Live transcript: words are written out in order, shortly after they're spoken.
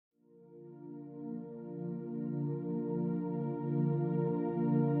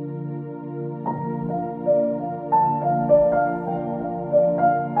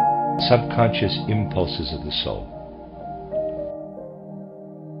subconscious impulses of the soul.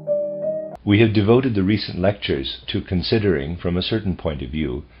 We have devoted the recent lectures to considering, from a certain point of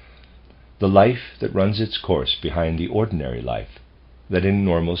view, the life that runs its course behind the ordinary life, that in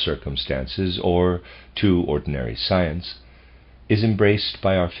normal circumstances, or to ordinary science, is embraced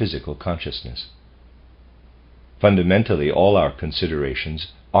by our physical consciousness. Fundamentally, all our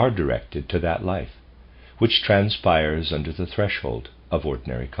considerations are directed to that life, which transpires under the threshold of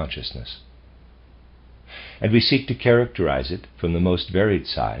ordinary consciousness. And we seek to characterize it from the most varied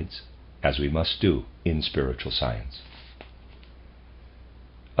sides, as we must do in spiritual science.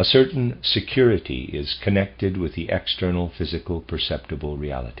 A certain security is connected with the external physical perceptible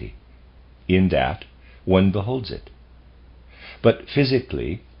reality, in that one beholds it. But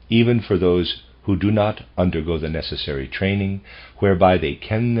physically, even for those who do not undergo the necessary training whereby they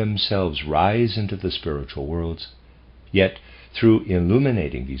can themselves rise into the spiritual worlds, yet through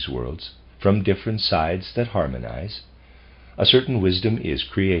illuminating these worlds from different sides that harmonize, a certain wisdom is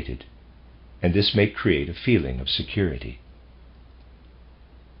created, and this may create a feeling of security.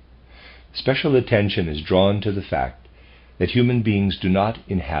 Special attention is drawn to the fact that human beings do not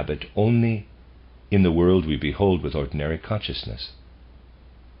inhabit only in the world we behold with ordinary consciousness.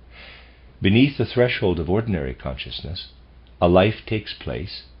 Beneath the threshold of ordinary consciousness, a life takes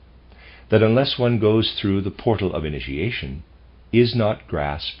place that, unless one goes through the portal of initiation, is not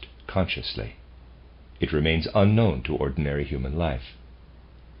grasped consciously. It remains unknown to ordinary human life.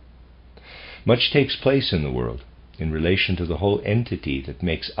 Much takes place in the world in relation to the whole entity that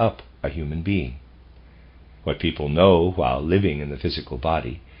makes up a human being. What people know while living in the physical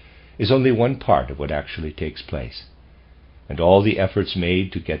body is only one part of what actually takes place, and all the efforts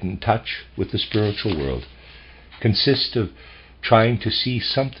made to get in touch with the spiritual world consist of trying to see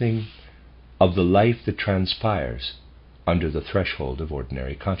something of the life that transpires under the threshold of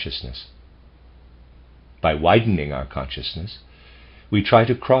ordinary consciousness. By widening our consciousness, we try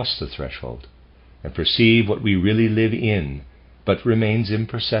to cross the threshold and perceive what we really live in, but remains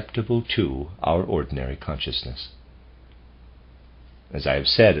imperceptible to our ordinary consciousness. As I have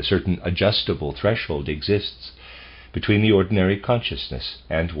said, a certain adjustable threshold exists between the ordinary consciousness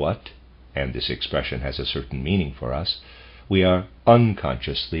and what, and this expression has a certain meaning for us, we are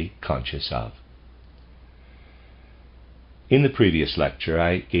unconsciously conscious of. In the previous lecture,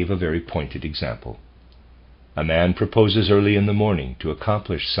 I gave a very pointed example. A man proposes early in the morning to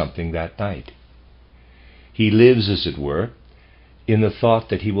accomplish something that night. He lives, as it were, in the thought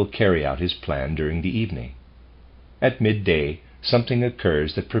that he will carry out his plan during the evening. At midday, something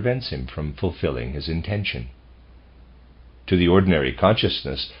occurs that prevents him from fulfilling his intention. To the ordinary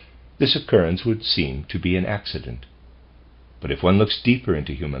consciousness, this occurrence would seem to be an accident. But if one looks deeper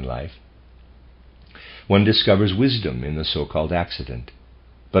into human life, one discovers wisdom in the so-called accident,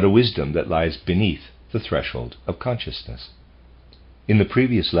 but a wisdom that lies beneath the threshold of consciousness. In the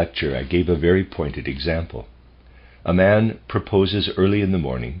previous lecture, I gave a very pointed example. A man proposes early in the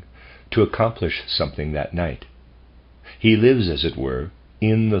morning to accomplish something that night. He lives, as it were,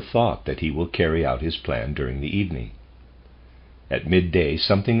 in the thought that he will carry out his plan during the evening. At midday,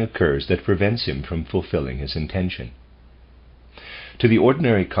 something occurs that prevents him from fulfilling his intention. To the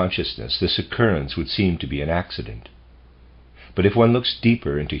ordinary consciousness, this occurrence would seem to be an accident. But if one looks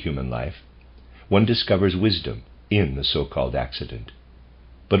deeper into human life, one discovers wisdom in the so-called accident,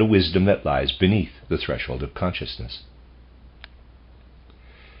 but a wisdom that lies beneath the threshold of consciousness.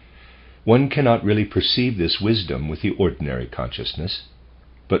 One cannot really perceive this wisdom with the ordinary consciousness,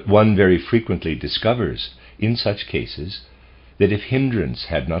 but one very frequently discovers, in such cases, that if hindrance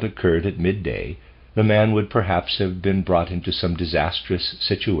had not occurred at midday, the man would perhaps have been brought into some disastrous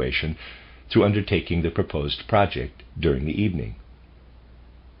situation through undertaking the proposed project during the evening.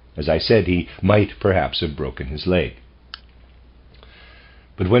 As I said, he might perhaps have broken his leg.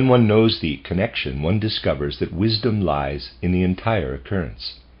 But when one knows the connection, one discovers that wisdom lies in the entire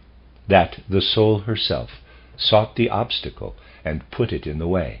occurrence, that the soul herself sought the obstacle and put it in the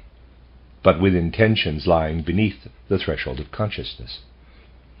way, but with intentions lying beneath the threshold of consciousness.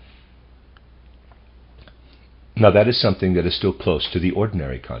 Now that is something that is still close to the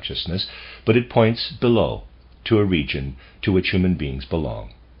ordinary consciousness, but it points below to a region to which human beings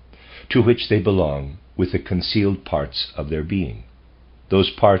belong, to which they belong with the concealed parts of their being, those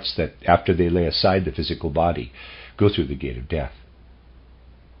parts that, after they lay aside the physical body, go through the gate of death.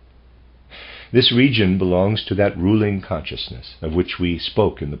 This region belongs to that ruling consciousness of which we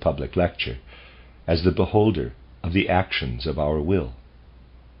spoke in the public lecture, as the beholder of the actions of our will.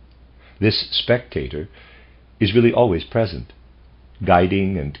 This spectator is really always present,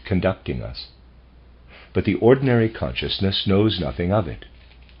 guiding and conducting us. But the ordinary consciousness knows nothing of it.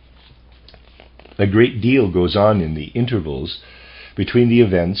 A great deal goes on in the intervals between the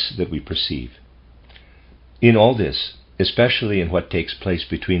events that we perceive. In all this, especially in what takes place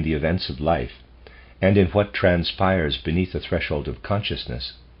between the events of life and in what transpires beneath the threshold of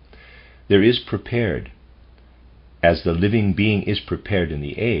consciousness, there is prepared, as the living being is prepared in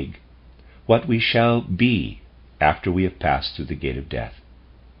the egg, what we shall be after we have passed through the gate of death.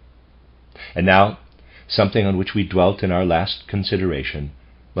 And now, something on which we dwelt in our last consideration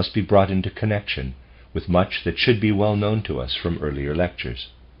must be brought into connection with much that should be well known to us from earlier lectures.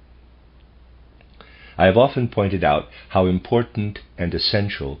 I have often pointed out how important and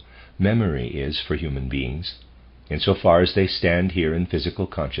essential memory is for human beings, insofar as they stand here in physical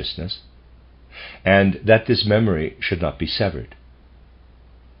consciousness, and that this memory should not be severed.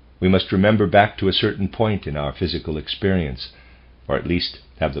 We must remember back to a certain point in our physical experience, or at least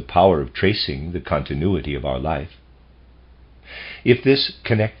have the power of tracing the continuity of our life. If this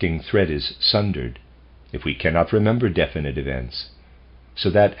connecting thread is sundered, if we cannot remember definite events, so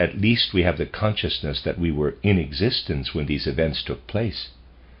that at least we have the consciousness that we were in existence when these events took place,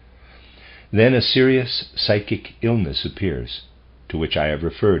 then a serious psychic illness appears, to which I have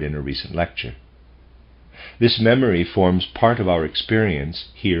referred in a recent lecture. This memory forms part of our experience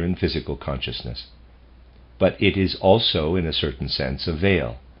here in physical consciousness, but it is also, in a certain sense, a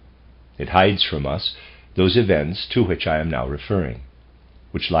veil. It hides from us those events to which I am now referring,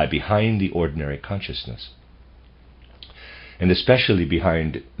 which lie behind the ordinary consciousness, and especially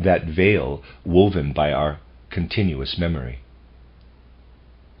behind that veil woven by our continuous memory.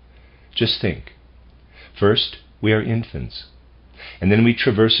 Just think. First, we are infants, and then we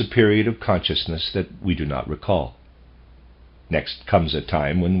traverse a period of consciousness that we do not recall. Next comes a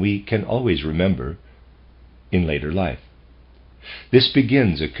time when we can always remember in later life. This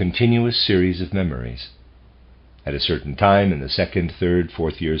begins a continuous series of memories. At a certain time in the second, third,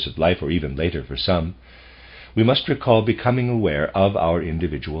 fourth years of life, or even later for some, we must recall becoming aware of our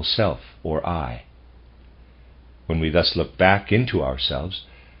individual self, or I. When we thus look back into ourselves,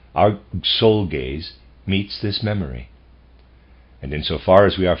 our soul gaze meets this memory. And insofar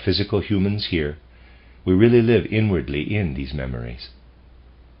as we are physical humans here, we really live inwardly in these memories.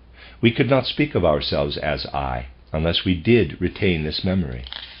 We could not speak of ourselves as I unless we did retain this memory.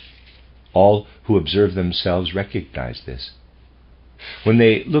 All who observe themselves recognize this. When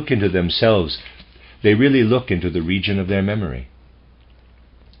they look into themselves, they really look into the region of their memory.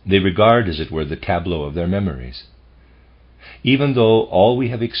 They regard, as it were, the tableau of their memories. Even though all we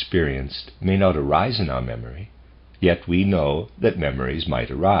have experienced may not arise in our memory, yet we know that memories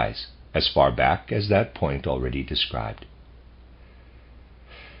might arise, as far back as that point already described.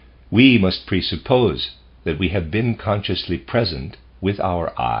 We must presuppose that we have been consciously present with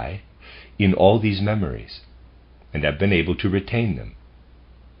our I in all these memories, and have been able to retain them.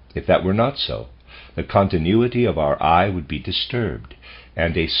 If that were not so, the continuity of our I would be disturbed,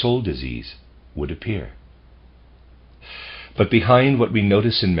 and a soul disease would appear. But behind what we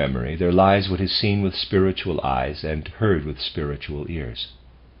notice in memory, there lies what is seen with spiritual eyes and heard with spiritual ears.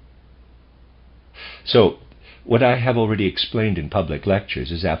 So, what I have already explained in public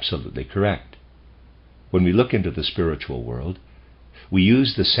lectures is absolutely correct. When we look into the spiritual world, we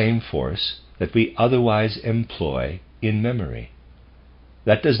use the same force that we otherwise employ in memory.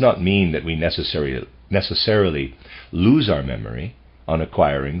 That does not mean that we necessarily lose our memory on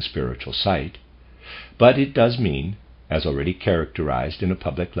acquiring spiritual sight, but it does mean, as already characterized in a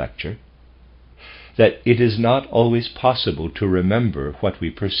public lecture, that it is not always possible to remember what we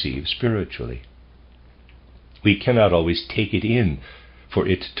perceive spiritually. We cannot always take it in for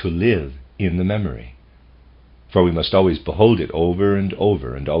it to live in the memory, for we must always behold it over and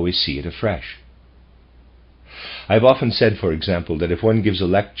over and always see it afresh. I have often said, for example, that if one gives a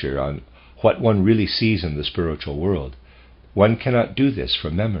lecture on what one really sees in the spiritual world, one cannot do this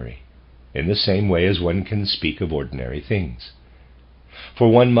from memory, in the same way as one can speak of ordinary things.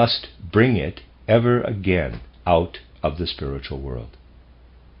 For one must bring it ever again out of the spiritual world.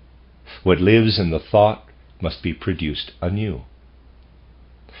 What lives in the thought must be produced anew.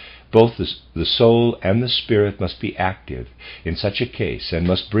 Both the soul and the spirit must be active in such a case and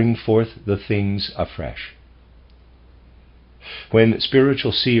must bring forth the things afresh. When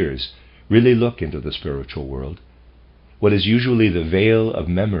spiritual seers really look into the spiritual world, what is usually the veil of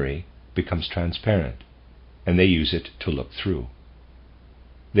memory becomes transparent, and they use it to look through.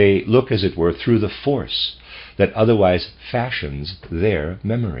 They look, as it were, through the force that otherwise fashions their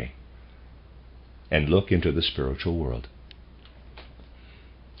memory, and look into the spiritual world.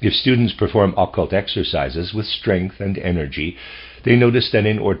 If students perform occult exercises with strength and energy, they notice that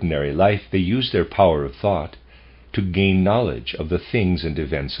in ordinary life they use their power of thought to gain knowledge of the things and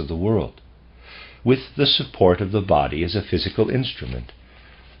events of the world, with the support of the body as a physical instrument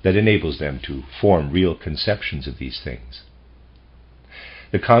that enables them to form real conceptions of these things.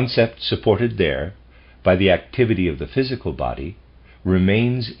 The concept supported there by the activity of the physical body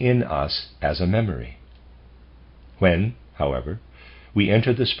remains in us as a memory. When, however, we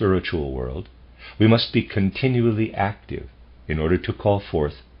enter the spiritual world, we must be continually active in order to call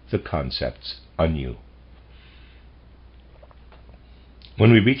forth the concepts anew.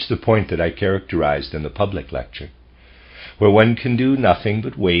 When we reach the point that I characterized in the public lecture, where one can do nothing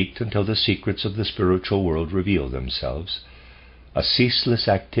but wait until the secrets of the spiritual world reveal themselves, a ceaseless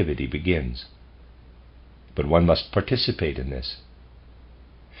activity begins. But one must participate in this.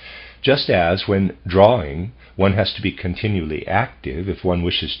 Just as when drawing, one has to be continually active if one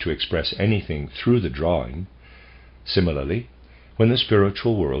wishes to express anything through the drawing, similarly, when the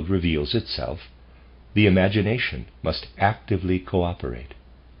spiritual world reveals itself, the imagination must actively cooperate.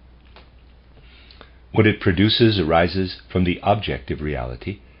 What it produces arises from the objective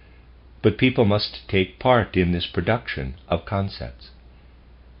reality, but people must take part in this production of concepts.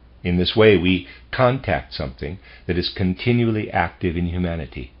 In this way, we contact something that is continually active in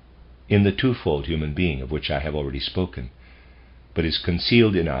humanity, in the twofold human being of which I have already spoken, but is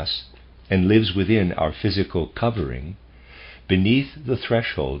concealed in us and lives within our physical covering, beneath the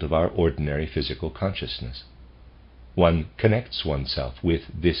threshold of our ordinary physical consciousness. One connects oneself with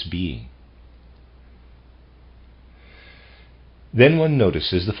this being. Then one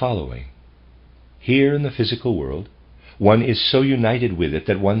notices the following. Here in the physical world, one is so united with it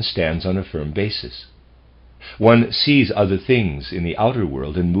that one stands on a firm basis. One sees other things in the outer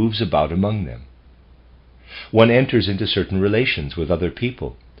world and moves about among them. One enters into certain relations with other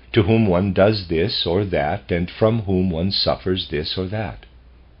people, to whom one does this or that, and from whom one suffers this or that.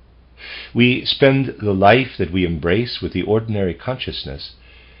 We spend the life that we embrace with the ordinary consciousness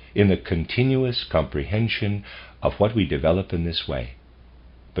in the continuous comprehension of what we develop in this way.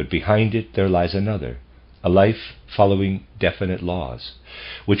 But behind it there lies another, a life following definite laws,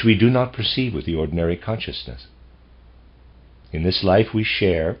 which we do not perceive with the ordinary consciousness. In this life we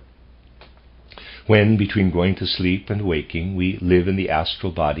share when, between going to sleep and waking, we live in the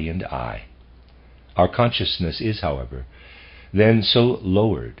astral body and I. Our consciousness is, however, then so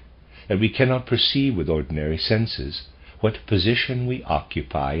lowered that we cannot perceive with ordinary senses what position we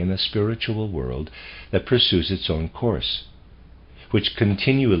occupy in a spiritual world that pursues its own course, which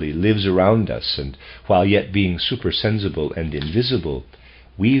continually lives around us and, while yet being supersensible and invisible,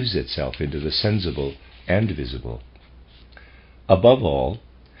 weaves itself into the sensible and visible. Above all,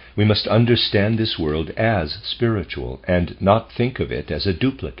 we must understand this world as spiritual and not think of it as a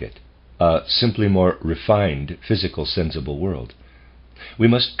duplicate, a simply more refined physical sensible world. We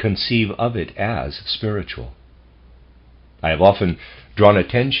must conceive of it as spiritual. I have often drawn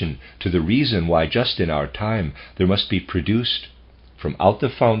attention to the reason why just in our time there must be produced from out the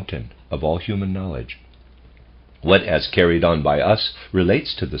fountain of all human knowledge what, as carried on by us,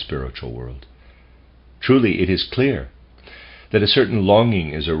 relates to the spiritual world. Truly it is clear that a certain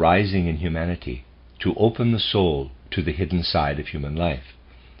longing is arising in humanity to open the soul to the hidden side of human life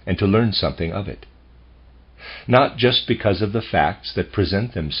and to learn something of it. Not just because of the facts that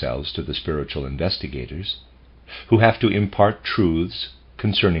present themselves to the spiritual investigators, who have to impart truths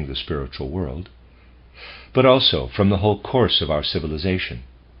concerning the spiritual world, but also from the whole course of our civilization.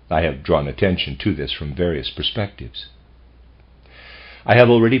 I have drawn attention to this from various perspectives. I have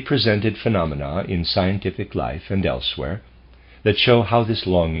already presented phenomena in scientific life and elsewhere that show how this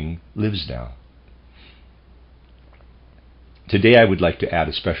longing lives now. Today I would like to add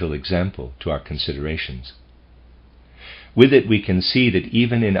a special example to our considerations. With it we can see that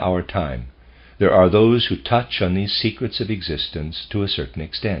even in our time there are those who touch on these secrets of existence to a certain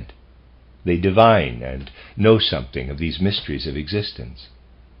extent. They divine and know something of these mysteries of existence.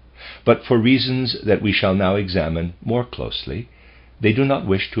 But for reasons that we shall now examine more closely, they do not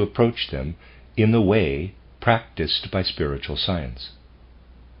wish to approach them in the way practiced by spiritual science.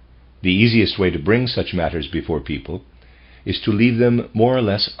 The easiest way to bring such matters before people is to leave them more or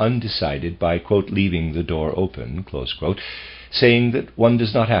less undecided by, quote, leaving the door open, close quote, saying that one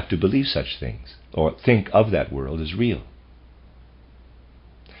does not have to believe such things or think of that world as real.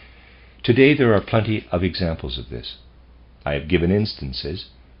 Today there are plenty of examples of this. I have given instances.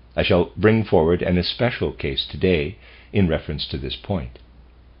 I shall bring forward an especial case today in reference to this point.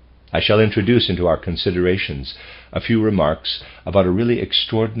 I shall introduce into our considerations a few remarks about a really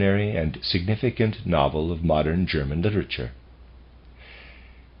extraordinary and significant novel of modern German literature.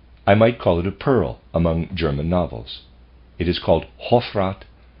 I might call it a pearl among German novels. It is called Hofrat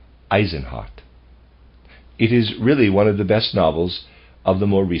Eisenhardt. It is really one of the best novels of the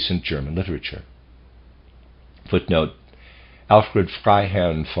more recent German literature. Footnote: Alfred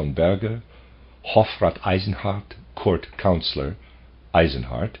Freiherrn von Berger, Hofrat Eisenhardt, Court Councillor,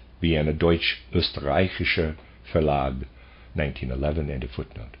 Eisenhardt, Vienna Deutsch-Österreichischer Verlag, 1911. End of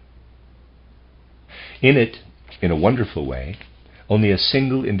footnote. In it, in a wonderful way, only a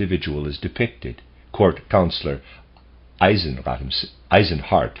single individual is depicted, Court Councillor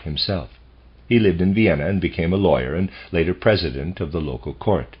Eisenhardt himself. He lived in Vienna and became a lawyer and later president of the local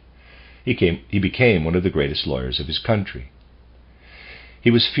court. He became one of the greatest lawyers of his country. He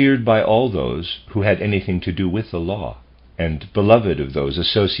was feared by all those who had anything to do with the law, and beloved of those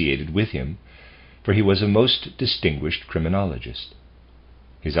associated with him, for he was a most distinguished criminologist.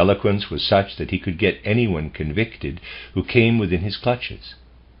 His eloquence was such that he could get anyone convicted who came within his clutches.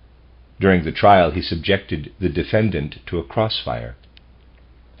 During the trial he subjected the defendant to a crossfire,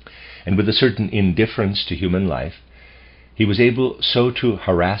 and with a certain indifference to human life, he was able so to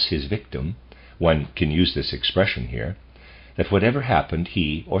harass his victim, one can use this expression here, that whatever happened,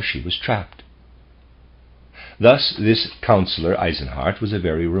 he or she was trapped. Thus, this Councillor Eisenhardt was a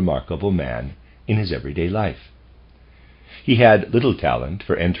very remarkable man in his everyday life. He had little talent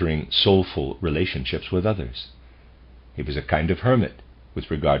for entering soulful relationships with others. He was a kind of hermit with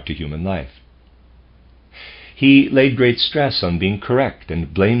regard to human life. He laid great stress on being correct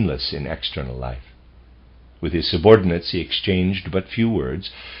and blameless in external life. With his subordinates he exchanged but few words,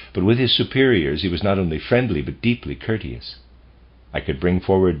 but with his superiors he was not only friendly but deeply courteous. I could bring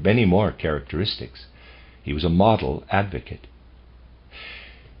forward many more characteristics. He was a model advocate.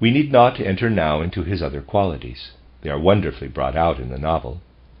 We need not enter now into his other qualities. They are wonderfully brought out in the novel,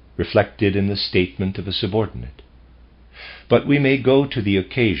 reflected in the statement of a subordinate. But we may go to the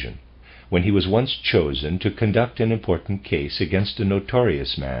occasion when he was once chosen to conduct an important case against a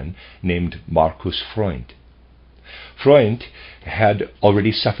notorious man named Markus Freund. Freund had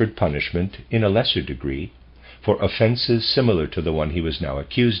already suffered punishment in a lesser degree for offenses similar to the one he was now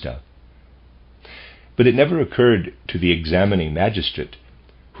accused of. But it never occurred to the examining magistrate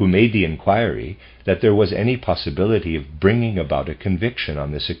who made the inquiry that there was any possibility of bringing about a conviction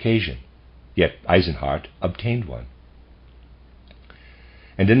on this occasion, yet Eisenhardt obtained one.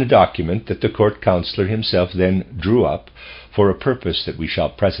 And in a document that the court councillor himself then drew up for a purpose that we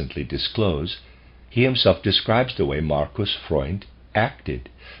shall presently disclose, he himself describes the way Markus Freund acted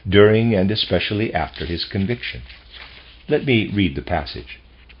during and especially after his conviction. Let me read the passage.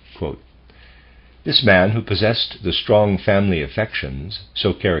 Quote, "This man, who possessed the strong family affections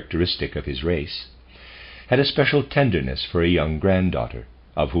so characteristic of his race, had a special tenderness for a young granddaughter,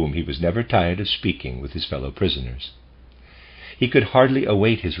 of whom he was never tired of speaking with his fellow prisoners. He could hardly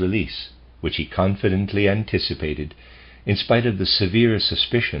await his release, which he confidently anticipated, in spite of the severe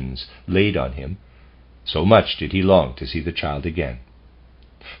suspicions laid on him, so much did he long to see the child again.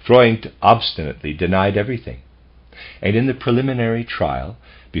 Freund obstinately denied everything, and in the preliminary trial,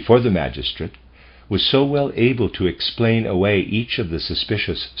 before the magistrate, was so well able to explain away each of the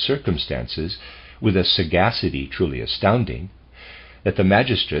suspicious circumstances with a sagacity truly astounding, that the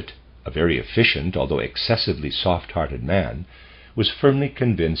magistrate, a very efficient, although excessively soft-hearted man, was firmly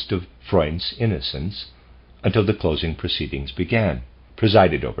convinced of Freund's innocence until the closing proceedings began,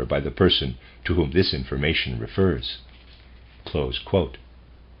 presided over by the person to whom this information refers." Close quote.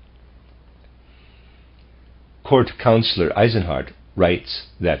 Court Councillor Eisenhardt writes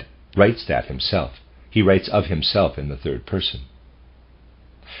that himself. He writes of himself in the third person.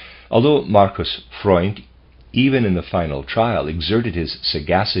 Although Markus Freund, even in the final trial, exerted his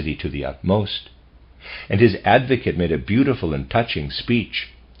sagacity to the utmost, and his advocate made a beautiful and touching speech,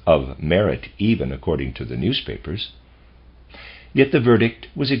 of merit even according to the newspapers, yet the verdict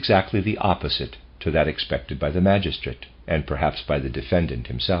was exactly the opposite to that expected by the magistrate, and perhaps by the defendant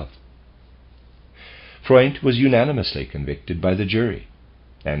himself. Freund was unanimously convicted by the jury,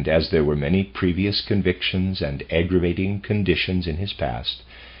 and as there were many previous convictions and aggravating conditions in his past,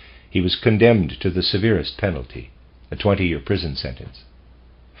 he was condemned to the severest penalty, a 20-year prison sentence.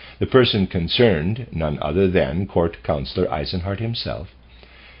 The person concerned, none other than Court Councillor Eisenhardt himself,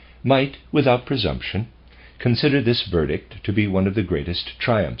 might, without presumption, consider this verdict to be one of the greatest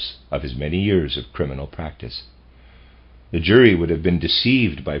triumphs of his many years of criminal practice. The jury would have been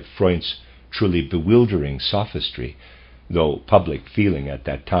deceived by Freund's truly bewildering sophistry, though public feeling at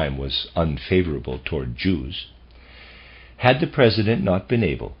that time was unfavorable toward Jews, had the president not been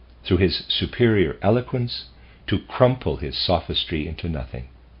able, through his superior eloquence, to crumple his sophistry into nothing.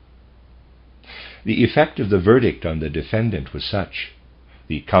 The effect of the verdict on the defendant was such,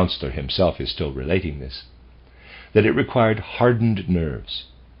 the councillor himself is still relating this, that it required hardened nerves,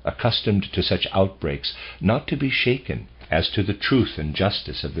 accustomed to such outbreaks, not to be shaken as to the truth and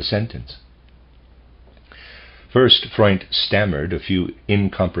justice of the sentence. First, Freund stammered a few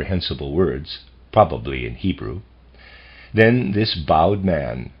incomprehensible words, probably in Hebrew. Then this bowed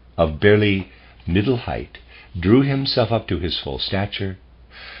man, of barely middle height, drew himself up to his full stature,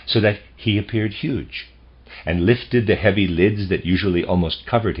 so that he appeared huge, and lifted the heavy lids that usually almost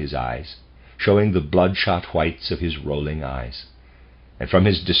covered his eyes, showing the bloodshot whites of his rolling eyes. And from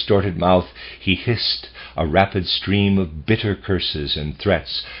his distorted mouth he hissed a rapid stream of bitter curses and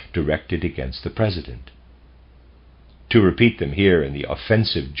threats directed against the president. To repeat them here in the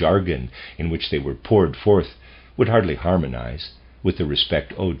offensive jargon in which they were poured forth would hardly harmonize with the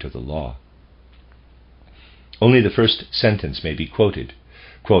respect owed to the law. Only the first sentence may be quoted.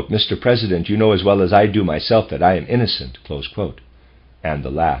 Quote, "Mr. President, you know as well as I do myself that I am innocent," close quote. And the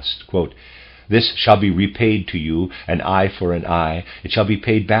last, quote, "This shall be repaid to you, an eye for an eye, it shall be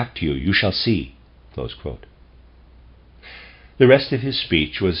paid back to you, you shall see," close quote. The rest of his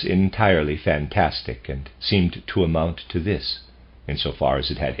speech was entirely fantastic and seemed to amount to this, insofar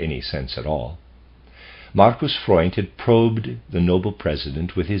as it had any sense at all. Marcus Freund had probed the noble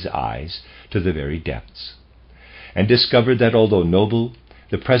president with his eyes to the very depths, and discovered that although noble,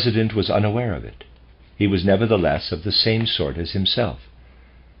 the president was unaware of it. He was nevertheless of the same sort as himself.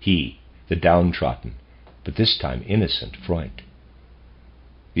 He, the downtrodden, but this time innocent Freund.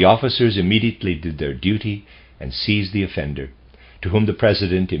 The officers immediately did their duty and seized the offender, to whom the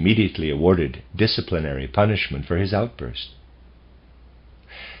president immediately awarded disciplinary punishment for his outburst.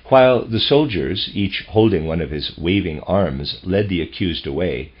 While the soldiers, each holding one of his waving arms, led the accused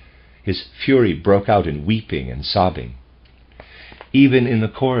away, his fury broke out in weeping and sobbing. Even in the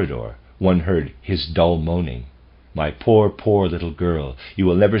corridor one heard his dull moaning, "My poor, poor little girl, you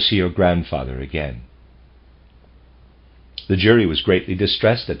will never see your grandfather again." The jury was greatly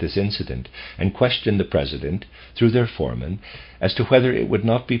distressed at this incident, and questioned the president, through their foreman, as to whether it would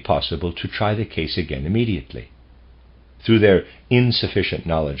not be possible to try the case again immediately. Through their insufficient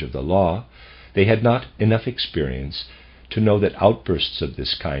knowledge of the law, they had not enough experience to know that outbursts of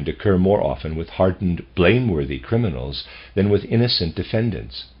this kind occur more often with hardened, blameworthy criminals than with innocent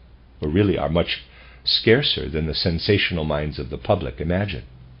defendants, or really are much scarcer than the sensational minds of the public imagine.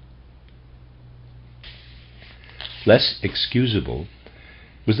 Less excusable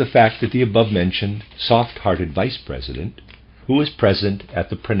was the fact that the above-mentioned soft-hearted vice president, who was present at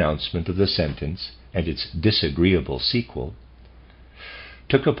the pronouncement of the sentence and its disagreeable sequel,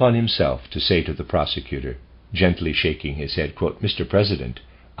 took upon himself to say to the prosecutor, gently shaking his head, quote, "Mr. President,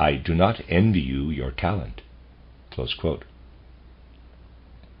 I do not envy you your talent," close quote.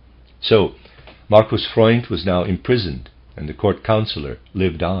 So, Marcus Freund was now imprisoned, and the court councillor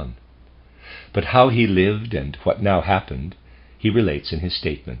lived on. But how he lived and what now happened, he relates in his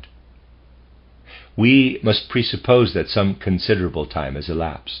statement. We must presuppose that some considerable time has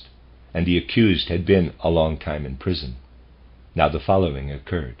elapsed, and the accused had been a long time in prison. Now the following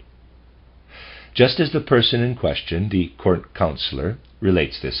occurred. Just as the person in question, the court councillor,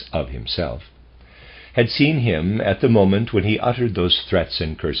 relates this of himself, had seen him at the moment when he uttered those threats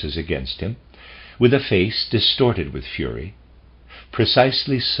and curses against him, with a face distorted with fury,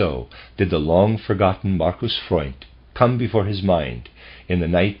 precisely so did the long-forgotten Marcus Freund come before his mind in the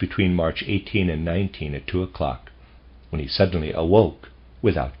night between March 18 and 19 at 2 o'clock, when he suddenly awoke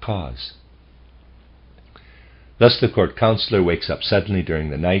without cause. Thus the court councillor wakes up suddenly during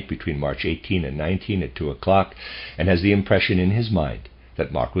the night between March 18 and 19 at 2 o'clock, and has the impression in his mind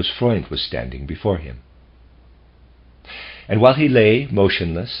that Marcus Freund was standing before him. And while he lay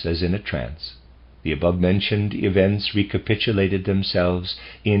motionless as in a trance, the above-mentioned events recapitulated themselves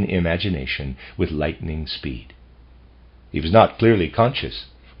in imagination with lightning speed. He was not clearly conscious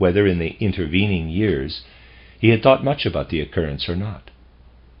whether in the intervening years he had thought much about the occurrence or not.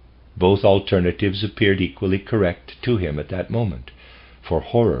 Both alternatives appeared equally correct to him at that moment, for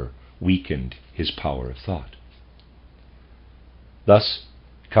horror weakened his power of thought. Thus,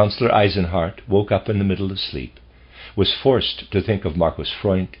 Councillor Eisenhardt woke up in the middle of sleep, was forced to think of Marcus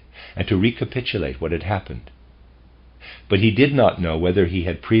Freund and to recapitulate what had happened. But he did not know whether he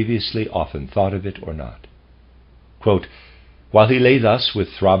had previously often thought of it or not. Quote, "While he lay thus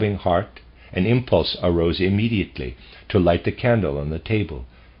with throbbing heart, an impulse arose immediately to light the candle on the table,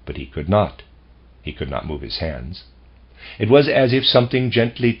 but he could not. He could not move his hands. It was as if something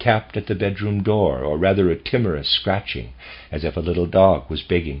gently tapped at the bedroom door, or rather a timorous scratching, as if a little dog was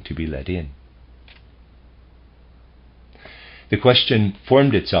begging to be let in." The question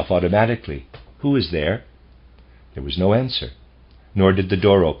formed itself automatically, "Who is there?" There was no answer, nor did the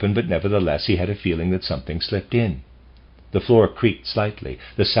door open, but nevertheless he had a feeling that something slipped in. The floor creaked slightly,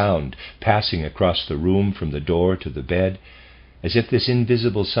 the sound passing across the room from the door to the bed, as if this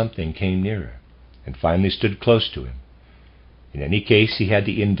invisible something came nearer. and finally stood close to him. In any case, he had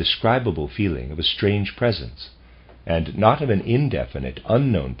the indescribable feeling of a strange presence, and not of an indefinite,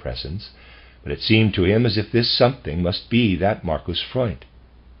 unknown presence, but it seemed to him as if this something must be that Marcus Freund,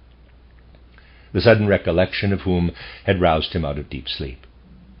 the sudden recollection of whom had roused him out of deep sleep.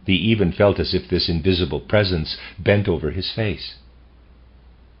 He even felt as if this invisible presence bent over his face.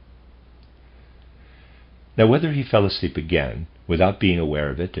 Now, whether he fell asleep again without being aware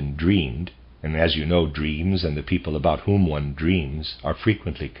of it and dreamed, and as you know, dreams and the people about whom one dreams are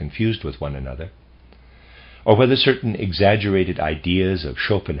frequently confused with one another, or whether certain exaggerated ideas of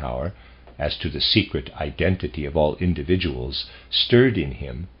Schopenhauer as to the secret identity of all individuals stirred in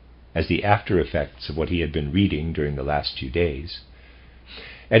him as the after-effects of what he had been reading during the last few days,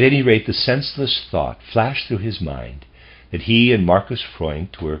 at any rate, the senseless thought flashed through his mind that he and Marcus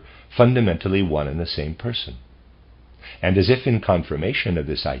Freund were fundamentally one and the same person. And as if in confirmation of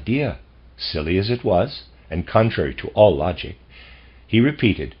this idea, silly as it was, and contrary to all logic, he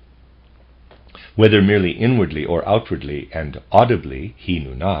repeated, whether merely inwardly or outwardly and audibly, he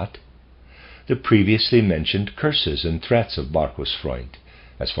knew not, the previously mentioned curses and threats of Marcus Freund,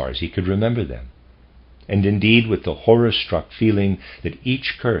 as far as he could remember them, and indeed with the horror-struck feeling that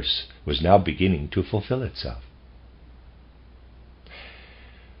each curse was now beginning to fulfill itself.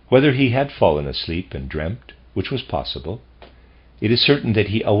 Whether he had fallen asleep and dreamt, which was possible, it is certain that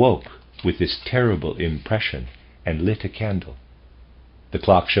he awoke with this terrible impression and lit a candle. The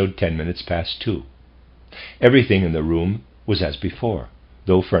clock showed 10 minutes past 2. Everything in the room was as before,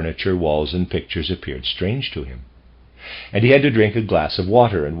 though furniture, walls, and pictures appeared strange to him. And he had to drink a glass of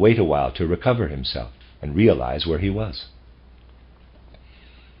water and wait a while to recover himself and realize where he was.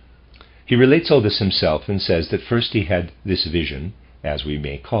 He relates all this himself and says that first he had this vision, as we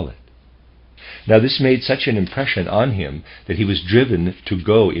may call it. Now this made such an impression on him that he was driven to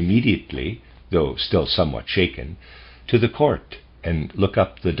go immediately, though still somewhat shaken, to the court and look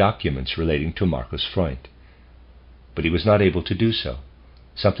up the documents relating to Marcus Freund. But he was not able to do so.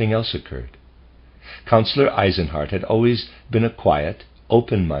 Something else occurred. Councillor Eisenhardt had always been a quiet,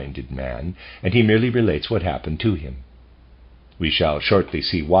 open-minded man, and he merely relates what happened to him. We shall shortly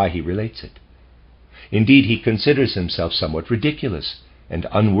see why he relates it. Indeed, he considers himself somewhat ridiculous and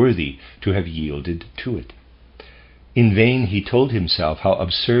unworthy to have yielded to it. In vain he told himself how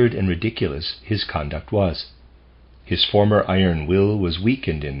absurd and ridiculous his conduct was. His former iron will was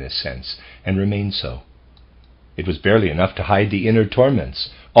weakened in this sense, and remained so. It was barely enough to hide the inner torments,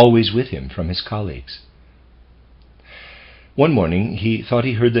 always with him from his colleagues. One morning he thought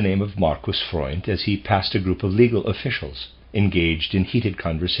he heard the name of Marcus Freund as he passed a group of legal officials engaged in heated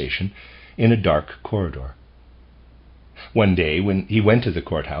conversation in a dark corridor. One day, when he went to the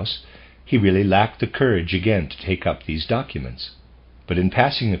courthouse, he really lacked the courage again to take up these documents. But in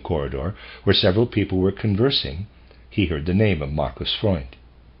passing the corridor, where several people were conversing, he heard the name of Marcus Freund.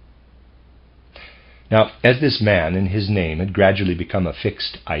 Now, as this man and his name had gradually become a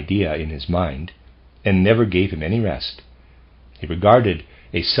fixed idea in his mind, and never gave him any rest, he regarded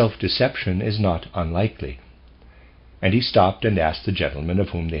a self-deception as not unlikely. And he stopped and asked the gentleman of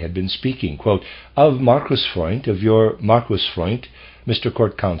whom they had been speaking, quote, of Marcus Freund, of your Marcus Freund, Mr.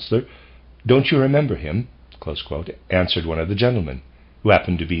 Court Councillor, don't you remember him? Close quote, answered one of the gentlemen, who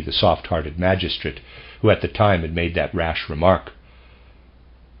happened to be the soft-hearted magistrate who at the time had made that rash remark.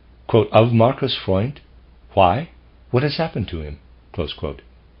 Quote, of Marcus Freund? Why? What has happened to him? Close quote.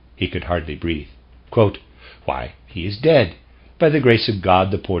 He could hardly breathe. Quote, why, he is dead. By the grace of God,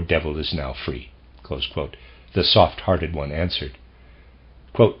 the poor devil is now free. Close quote. The soft-hearted one answered.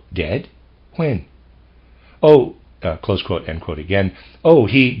 Quote, dead? When? Oh, close quote, end quote again. Oh,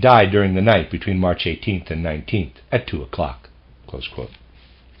 he died during the night between March 18th and 19th at 2 o'clock. Close quote.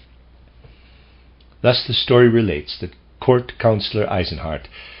 Thus the story relates that Court Councillor Eisenhardt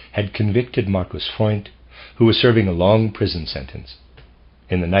had convicted Marcus Freund, who was serving a long prison sentence.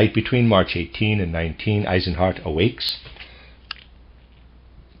 In the night between March 18 and 19, Eisenhardt awakes,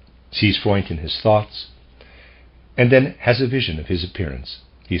 sees Freund in his thoughts, and then has a vision of his appearance.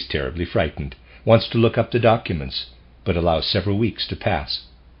 He is terribly frightened, wants to look up the documents, but allows several weeks to pass.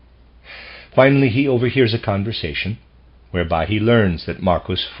 Finally, he overhears a conversation, whereby he learns that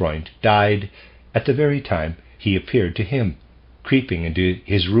Marcus Freund died at the very time he appeared to him, creeping into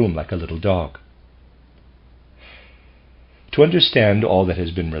his room like a little dog. To understand all that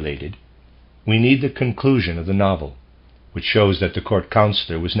has been related, we need the conclusion of the novel, which shows that the court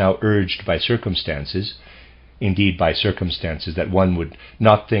councillor was now urged by circumstances, indeed by circumstances that one would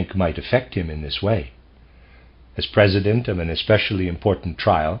not think might affect him in this way. As president of an especially important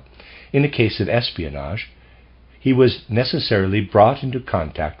trial, in a case of espionage, he was necessarily brought into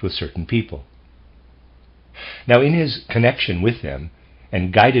contact with certain people, Now, in his connection with them,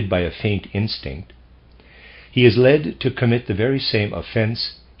 and guided by a faint instinct, he is led to commit the very same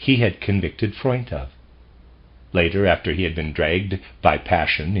offense he had convicted Freund of. Later, after he had been dragged by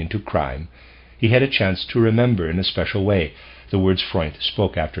passion into crime, he had a chance to remember in a special way the words Freund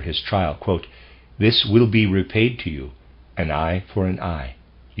spoke after his trial, quote, "This will be repaid to you, an eye for an eye,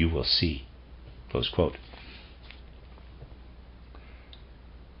 you will see." Close quote.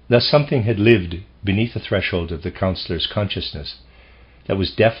 Thus something had lived beneath the threshold of the counselor's consciousness that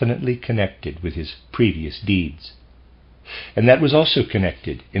was definitely connected with his previous deeds, and that was also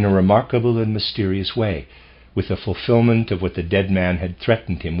connected in a remarkable and mysterious way with the fulfillment of what the dead man had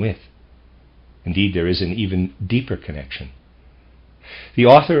threatened him with. Indeed, there is an even deeper connection. The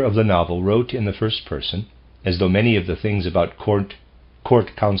author of the novel wrote in the first person, as though many of the things about court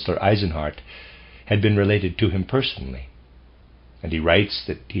counselor Eisenhardt had been related to him personally. And he writes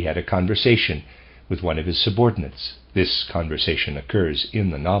that he had a conversation with one of his subordinates. This conversation occurs in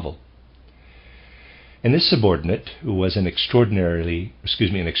the novel. And this subordinate, who was an extraordinary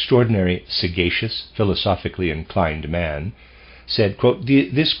sagacious, philosophically inclined man, said, quote,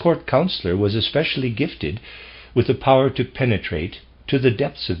 "This court counselor was especially gifted with the power to penetrate to the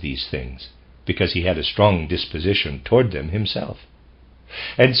depths of these things, because he had a strong disposition toward them himself.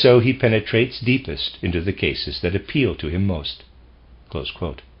 And so he penetrates deepest into the cases that appeal to him most." Close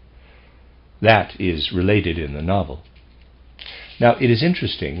quote. That is related in the novel. Now, it is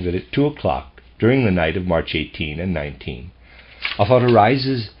interesting that at 2 o'clock, during the night of March 18 and 19, a thought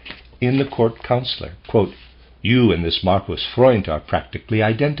arises in the court counselor, quote, "You and this Marquis Freund are practically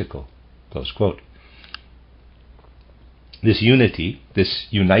identical." Close quote. This unity, this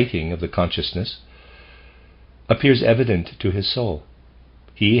uniting of the consciousness, appears evident to his soul.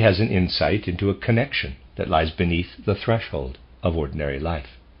 He has an insight into a connection that lies beneath the threshold of ordinary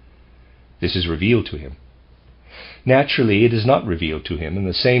life. This is revealed to him. Naturally, it is not revealed to him in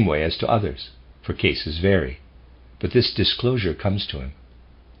the same way as to others, for cases vary, but this disclosure comes to him.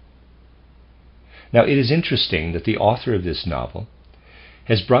 Now, it is interesting that the author of this novel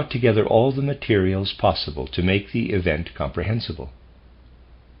has brought together all the materials possible to make the event comprehensible.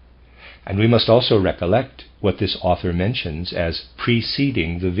 And we must also recollect what this author mentions as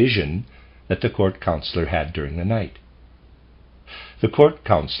preceding the vision that the court counselor had during the night. The court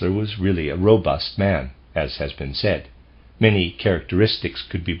counselor was really a robust man, as has been said. Many characteristics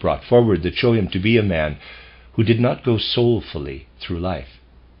could be brought forward that show him to be a man who did not go soulfully through life,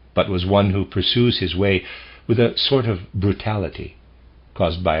 but was one who pursues his way with a sort of brutality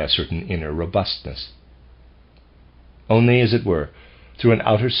caused by a certain inner robustness. Only, as it were, through an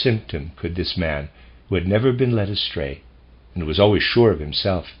outer symptom could this man, who had never been led astray, and was always sure of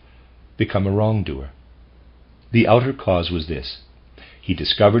himself, become a wrongdoer. The outer cause was this: he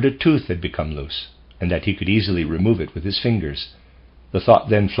discovered a tooth had become loose, and that he could easily remove it with his fingers. The thought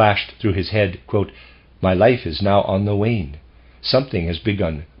then flashed through his head, quote, "My life is now on the wane. Something has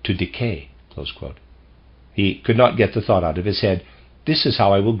begun to decay." Close quote. He could not get the thought out of his head, "This is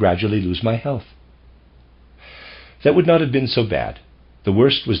how I will gradually lose my health." That would not have been so bad. The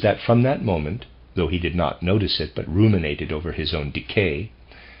worst was that from that moment, though he did not notice it but ruminated over his own decay,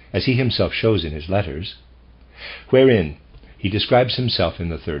 as he himself shows in his letters, wherein he describes himself in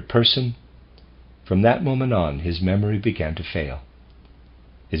the third person, from that moment on his memory began to fail.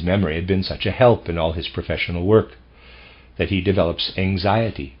 His memory had been such a help in all his professional work that he develops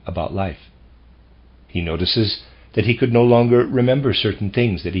anxiety about life. He notices that he could no longer remember certain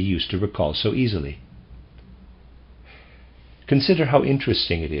things that he used to recall so easily. Consider how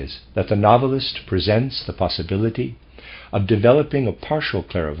interesting it is that the novelist presents the possibility of developing a partial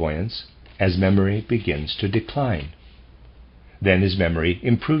clairvoyance as memory begins to decline. Then his memory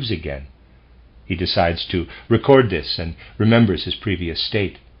improves again. He decides to record this and remembers his previous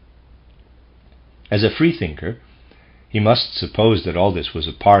state. As a freethinker, he must suppose that all this was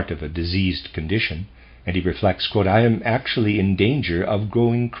a part of a diseased condition, and he reflects, quote, "I am actually in danger of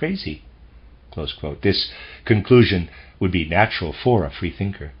growing crazy." Close quote. This conclusion would be natural for a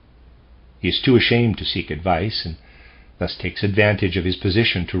freethinker. He is too ashamed to seek advice, and thus takes advantage of his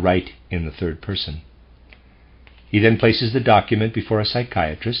position to write in the third person. He then places the document before a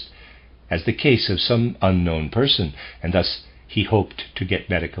psychiatrist as the case of some unknown person, and thus he hoped to get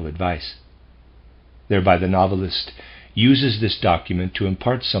medical advice. Thereby the novelist uses this document to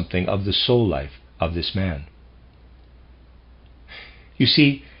impart something of the soul life of this man. You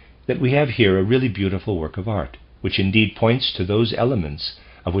see that we have here a really beautiful work of art, which indeed points to those elements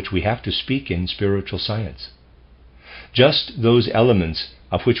of which we have to speak in spiritual science. Just those elements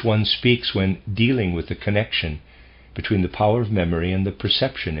of which one speaks when dealing with the connection between the power of memory and the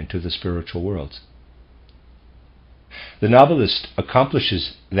perception into the spiritual worlds. The novelist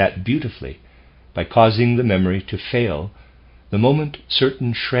accomplishes that beautifully by causing the memory to fail the moment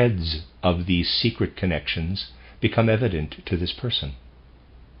certain shreds of these secret connections become evident to this person.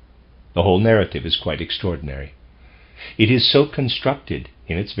 The whole narrative is quite extraordinary. It is so constructed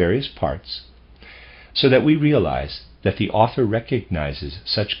in its various parts so that we realize that the author recognizes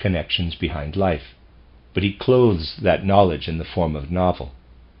such connections behind life, but he clothes that knowledge in the form of novel.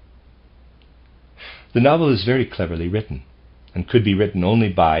 The novel is very cleverly written, and could be written only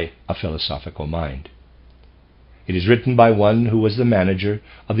by a philosophical mind. It is written by one who was the manager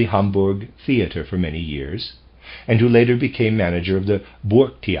of the Hamburg Theater for many years, and who later became manager of the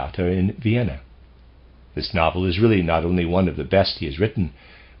Burgtheater in Vienna. This novel is really not only one of the best he has written,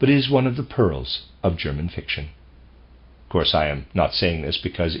 but it is one of the pearls of German fiction. Of course, I am not saying this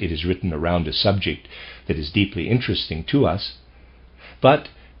because it is written around a subject that is deeply interesting to us, but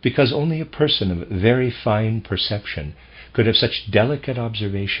because only a person of very fine perception could have such delicate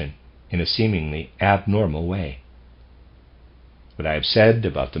observation in a seemingly abnormal way. What I have said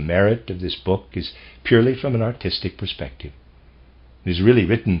about the merit of this book is purely from an artistic perspective. It is really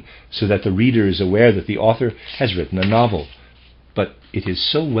written so that the reader is aware that the author has written a novel, but it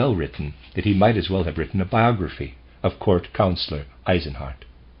is so well written that he might as well have written a biography of Court Councillor Eisenhardt.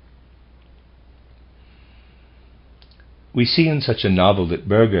 We see in such a novel that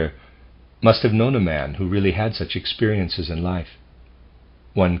Berger must have known a man who really had such experiences in life.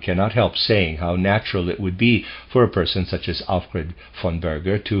 One cannot help saying how natural it would be for a person such as Alfred von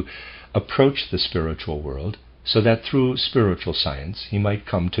Berger to approach the spiritual world so that through spiritual science he might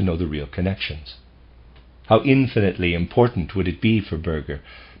come to know the real connections. How infinitely important would it be for Berger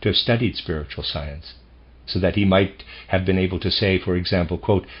to have studied spiritual science, so that he might have been able to say, for example,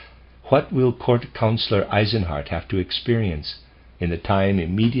 quote, "What will Court Councillor Eisenhardt have to experience in the time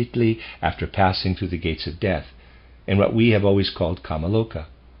immediately after passing through the gates of death, in what we have always called Kamaloka,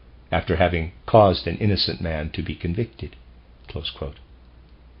 after having caused an innocent man to be convicted?" Close quote.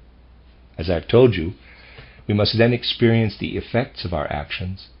 As I have told you, we must then experience the effects of our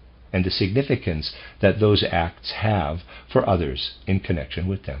actions and the significance that those acts have for others in connection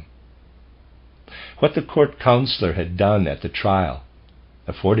with them. What the court councillor had done at the trial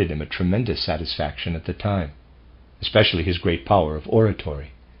afforded him a tremendous satisfaction at the time, especially his great power of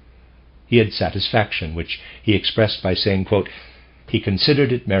oratory. He had satisfaction which he expressed by saying, quote, "He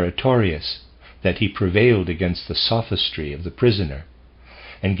considered it meritorious that he prevailed against the sophistry of the prisoner,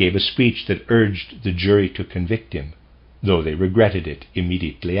 and gave a speech that urged the jury to convict him, though they regretted it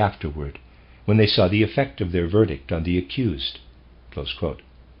immediately afterward, when they saw the effect of their verdict on the accused." Close quote.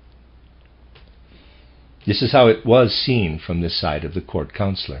 This is how it was seen from this side of the court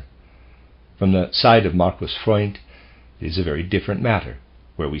councillor. From the side of Markus Freund, it is a very different matter,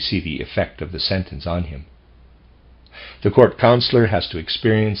 where we see the effect of the sentence on him. The court councillor has to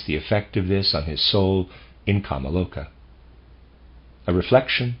experience the effect of this on his soul in Kamaloka. A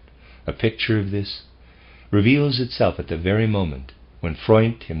reflection, a picture of this, reveals itself at the very moment when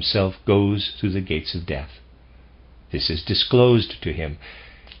Freund himself goes through the gates of death. This is disclosed to him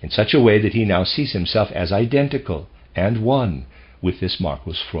in such a way that he now sees himself as identical and one with this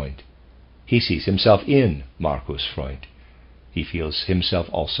Markus Freund. He sees himself in Markus Freund. He feels himself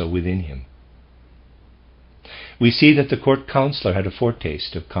also within him. We see that the court councillor had a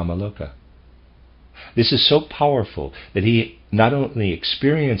foretaste of Kamaloka. This is so powerful that he not only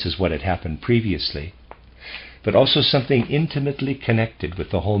experiences what had happened previously, but also something intimately connected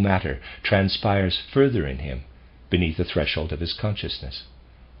with the whole matter transpires further in him beneath the threshold of his consciousness.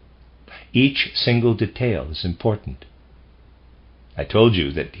 Each single detail is important. I told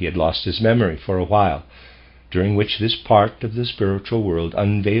you that he had lost his memory for a while, during which this part of the spiritual world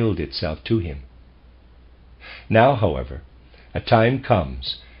unveiled itself to him. Now, however, a time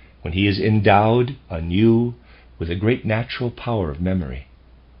comes when he is endowed anew with a great natural power of memory.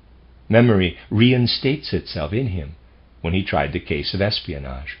 Memory reinstates itself in him when he tried the case of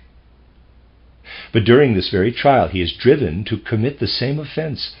espionage. But during this very trial he is driven to commit the same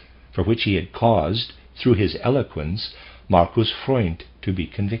offense for which he had caused, through his eloquence, Markus Freund to be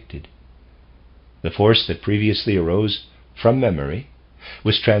convicted. The force that previously arose from memory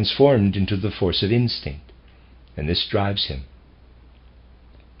was transformed into the force of instinct, and this drives him.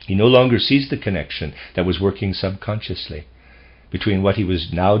 He no longer sees the connection that was working subconsciously between what he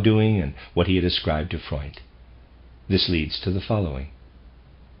was now doing and what he had ascribed to Freund. This leads to the following.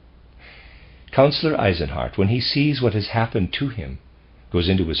 Councillor Eisenhardt, when he sees what has happened to him, goes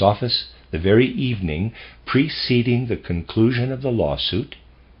into his office the very evening preceding the conclusion of the lawsuit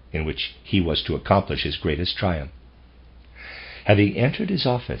in which he was to accomplish his greatest triumph. Having entered his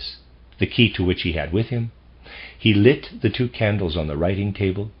office, the key to which he had with him, He lit the 2 candles on the writing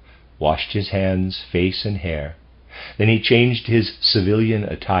table, washed his hands, face, and hair. Then he changed his civilian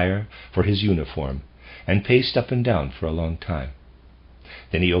attire for his uniform, and paced up and down for a long time.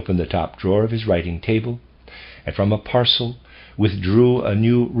 Then he opened the top drawer of his writing table, and from a parcel withdrew a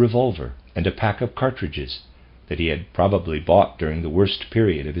new revolver and a pack of cartridges that he had probably bought during the worst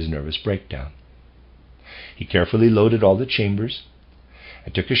period of his nervous breakdown. He carefully loaded all the chambers,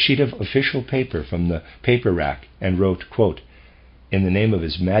 and took a sheet of official paper from the paper rack and wrote, quote, "In the name of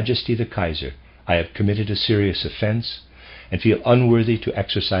His Majesty the Kaiser, I have committed a serious offense and feel unworthy to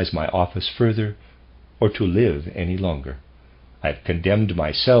exercise my office further or to live any longer. I have condemned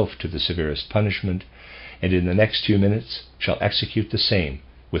myself to the severest punishment, and in the next few minutes shall execute the same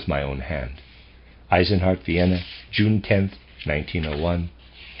with my own hand." Eisenhardt, Vienna, June 10th, 1901.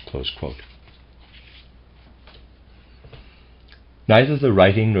 Close quote. Neither the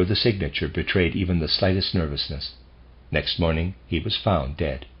writing nor the signature betrayed even the slightest nervousness. Next morning he was found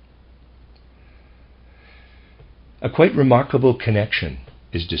dead. A quite remarkable connection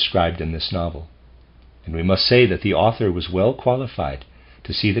is described in this novel, and we must say that the author was well qualified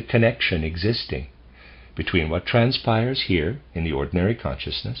to see the connection existing between what transpires here in the ordinary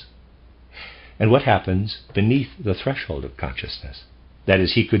consciousness and what happens beneath the threshold of consciousness. That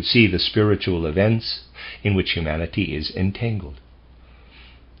is, he could see the spiritual events in which humanity is entangled.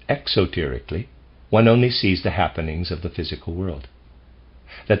 Exoterically, one only sees the happenings of the physical world.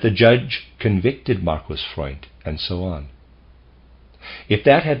 That the judge convicted Markus Freund, and so on. If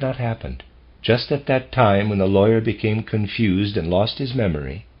that had not happened, just at that time when the lawyer became confused and lost his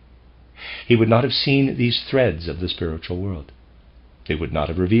memory, he would not have seen these threads of the spiritual world. They would not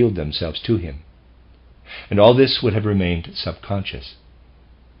have revealed themselves to him. And all this would have remained subconscious.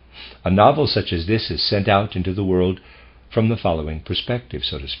 A novel such as this is sent out into the world from the following perspective,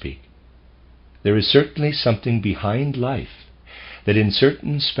 so to speak. There is certainly something behind life that in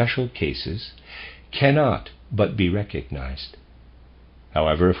certain special cases cannot but be recognized.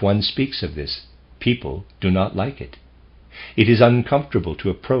 However, if one speaks of this, people do not like it. It is uncomfortable to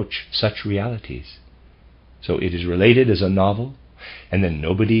approach such realities. So it is related as a novel, and then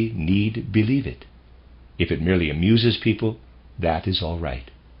nobody need believe it. If it merely amuses people, that is all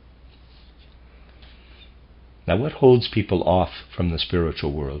right. Now, what holds people off from the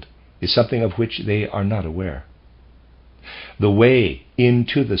spiritual world is something of which they are not aware. The way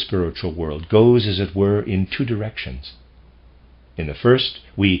into the spiritual world goes, as it were, in 2 directions. In the first,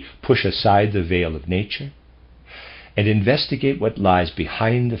 we push aside the veil of nature and investigate what lies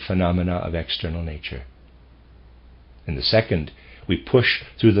behind the phenomena of external nature. In the second, we push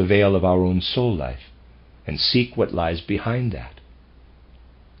through the veil of our own soul life and seek what lies behind that.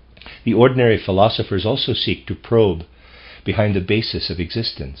 The ordinary philosophers also seek to probe behind the basis of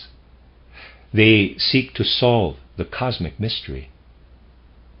existence. They seek to solve the cosmic mystery.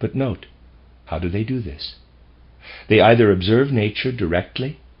 But note, how do they do this? They either observe nature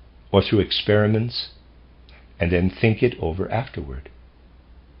directly or through experiments and then think it over afterward.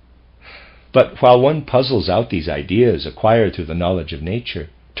 But while one puzzles out these ideas acquired through the knowledge of nature,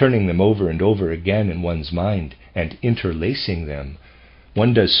 turning them over and over again in one's mind and interlacing them,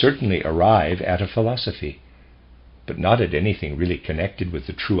 one does certainly arrive at a philosophy, but not at anything really connected with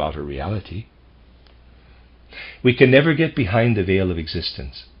the true outer reality. We can never get behind the veil of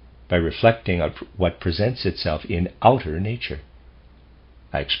existence by reflecting on what presents itself in outer nature.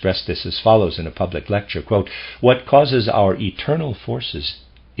 I expressed this as follows in a public lecture, quote, "What causes our eternal forces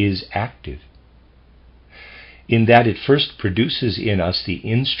is active, in that it first produces in us the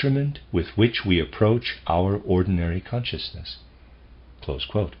instrument with which we approach our ordinary consciousness." Close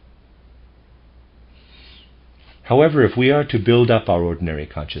quote. However, if we are to build up our ordinary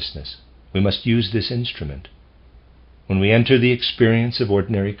consciousness, we must use this instrument. When we enter the experience of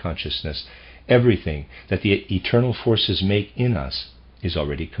ordinary consciousness, everything that the eternal forces make in us is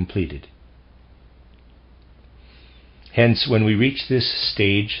already completed. Hence, when we reach this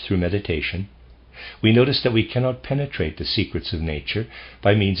stage through meditation, we notice that we cannot penetrate the secrets of nature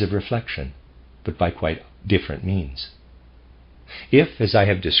by means of reflection, but by quite different means. If, as I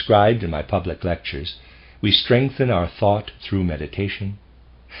have described in my public lectures, we strengthen our thought through meditation,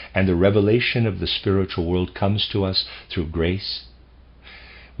 and the revelation of the spiritual world comes to us through grace,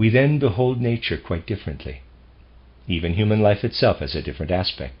 we then behold nature quite differently. Even human life itself has a different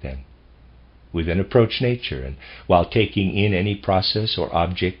aspect then. We then approach nature, and while taking in any process or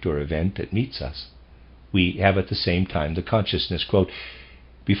object or event that meets us, we have at the same time the consciousness, quote,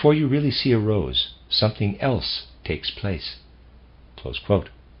 "Before you really see a rose, something else takes place." Close quote.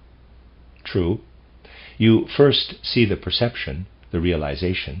 True, you first see the perception, the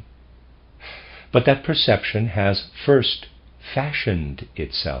realization, but that perception has first fashioned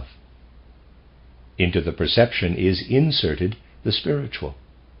itself. Into the perception is inserted the spiritual.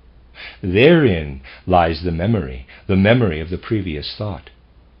 Therein lies the memory of the previous thought.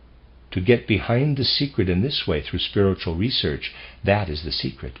 To get behind the secret in this way through spiritual research, that is the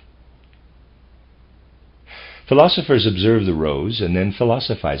secret. Philosophers observe the rose and then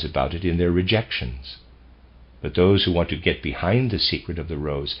philosophize about it in their rejections. But those who want to get behind the secret of the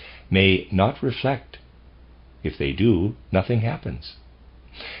rose may not reflect. If they do, nothing happens.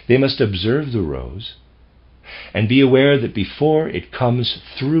 They must observe the rose and be aware that before it comes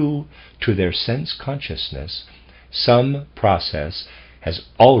through to their sense consciousness, some process has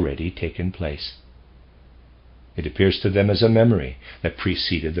already taken place. It appears to them as a memory that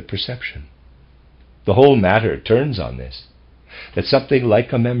preceded the perception. The whole matter turns on this, that something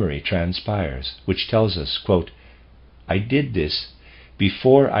like a memory transpires, which tells us, quote, "I did this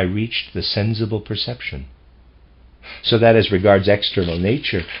before I reached the sensible perception," so that as regards external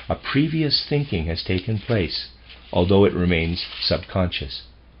nature, a previous thinking has taken place, although it remains subconscious,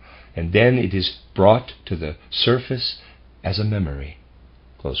 and then it is brought to the surface as a memory.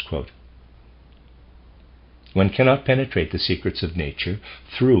 Close quote. One cannot penetrate the secrets of nature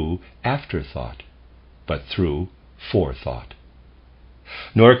through afterthought, but through forethought.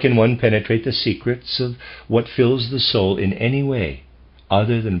 Nor can one penetrate the secrets of what fills the soul in any way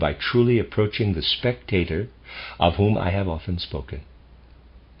other than by truly approaching the spectator of whom I have often spoken.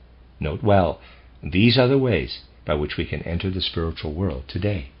 Note well, these are the ways by which we can enter the spiritual world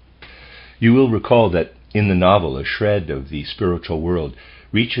today. You will recall that in the novel a shred of the spiritual world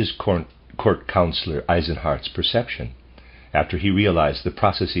reaches court counselor Eisenhardt's perception after he realized the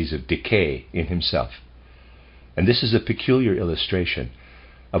processes of decay in himself. And this is a peculiar illustration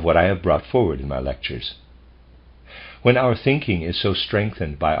of what I have brought forward in my lectures. When our thinking is so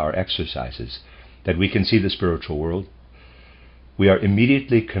strengthened by our exercises that we can see the spiritual world, we are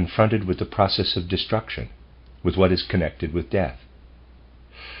immediately confronted with the process of destruction, with what is connected with death.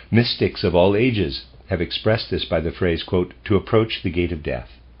 Mystics of all ages have expressed this by the phrase, quote, "to approach the gate of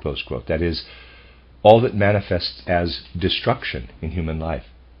death," close quote. That is, all that manifests as destruction in human life.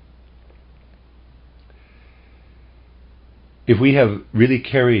 If we have really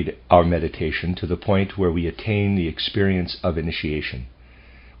carried our meditation to the point where we attain the experience of initiation,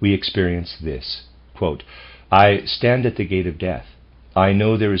 we experience this, quote, "I stand at the gate of death. I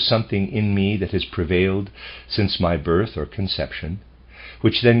know there is something in me that has prevailed since my birth or conception,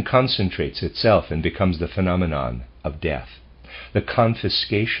 which then concentrates itself and becomes the phenomenon of death, the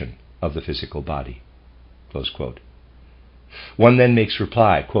confiscation of the physical body." Close quote. One then makes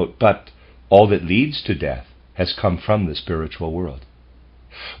reply, quote, "But all that leads to death has come from the spiritual world.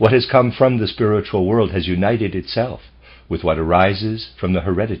 What has come from the spiritual world has united itself with what arises from the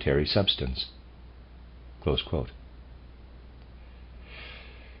hereditary substance." Close quote.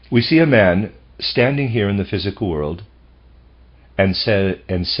 We see a man standing here in the physical world and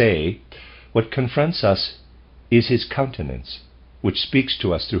say what confronts us is his countenance, which speaks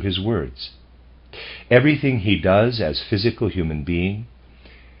to us through his words. Everything he does as physical human being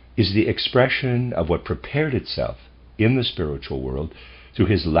is the expression of what prepared itself in the spiritual world through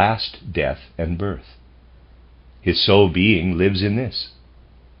his last death and birth. His sole being lives in this.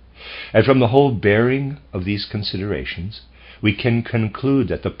 And from the whole bearing of these considerations, we can conclude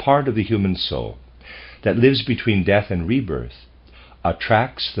that the part of the human soul that lives between death and rebirth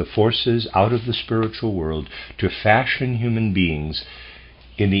attracts the forces out of the spiritual world to fashion human beings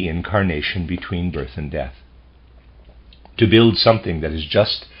in the incarnation between birth and death, to build something that is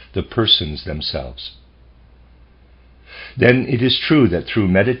just the persons themselves. Then it is true that through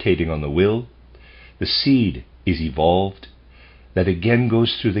meditating on the will, the seed is evolved that again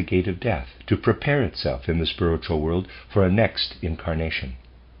goes through the gate of death to prepare itself in the spiritual world for a next incarnation.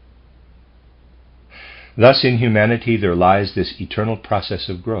 Thus in humanity there lies this eternal process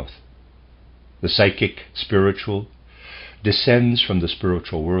of growth. The psychic, spiritual, descends from the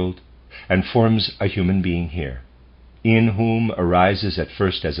spiritual world and forms a human being here, in whom arises at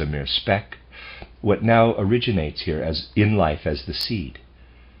first as a mere speck what now originates here as in life as the seed.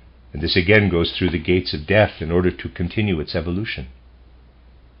 And this again goes through the gates of death in order to continue its evolution.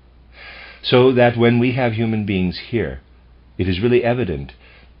 So that when we have human beings here, it is really evident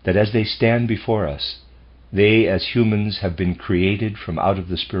that as they stand before us, they as humans have been created from out of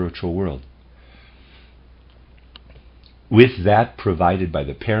the spiritual world, with that provided by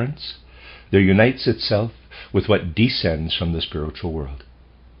the parents, there unites itself with what descends from the spiritual world.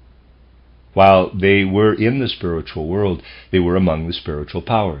 While they were in the spiritual world, they were among the spiritual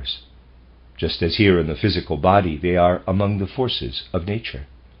powers. Just as here in the physical body, they are among the forces of nature.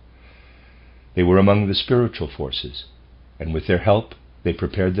 They were among the spiritual forces, and with their help they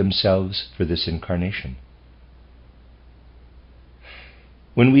prepared themselves for this incarnation.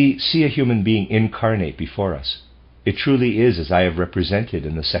 When we see a human being incarnate before us, it truly is as I have represented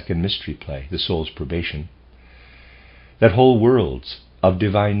in the second mystery play, The Soul's Probation, that whole worlds of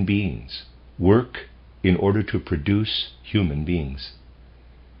divine beings work in order to produce human beings.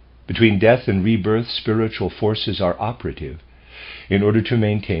 Between death and rebirth, spiritual forces are operative in order to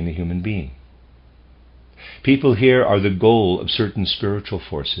maintain the human being. People here are the goal of certain spiritual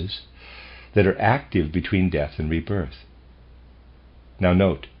forces that are active between death and rebirth. Now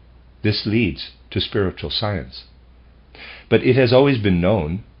note, this leads to spiritual science, but it has always been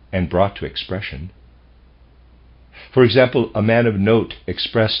known and brought to expression. For example, a man of note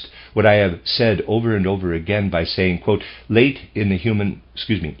expressed what I have said over and over again by saying, quote, life in the human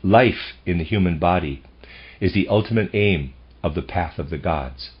body is the ultimate aim of the path of the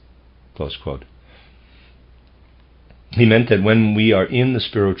gods, close quote. He meant that when we are in the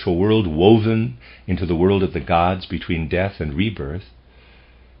spiritual world, woven into the world of the gods between death and rebirth,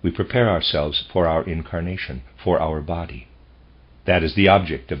 we prepare ourselves for our incarnation, for our body. That is the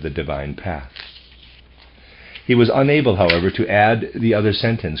object of the divine path. He was unable, however, to add the other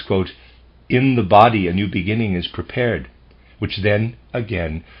sentence, quote, in the body a new beginning is prepared, which then,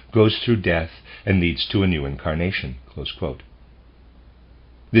 again, goes through death and leads to a new incarnation, close quote.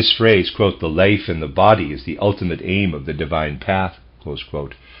 This phrase, quote, the life in the body is the ultimate aim of the divine path, close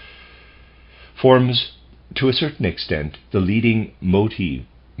quote, forms, to a certain extent, the leading motive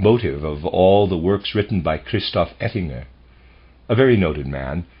of all the works written by Christoph Ettinger, a very noted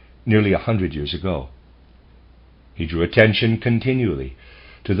man, nearly 100 years ago. He drew attention continually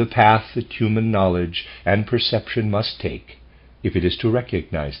to the path that human knowledge and perception must take if it is to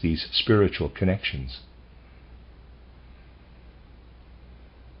recognize these spiritual connections.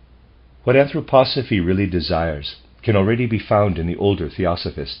 What anthroposophy really desires can already be found in the older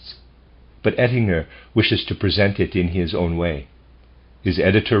theosophists, but Ettinger wishes to present it in his own way. His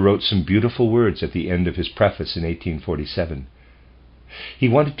editor wrote some beautiful words at the end of his preface in 1847. He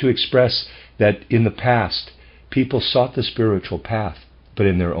wanted to express that in the past, people sought the spiritual path, but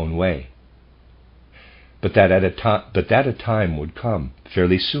in their own way. But that a time would come,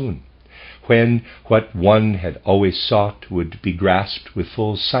 fairly soon, when what one had always sought would be grasped with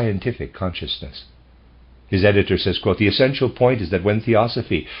full scientific consciousness. His editor says, quote, the essential point is that when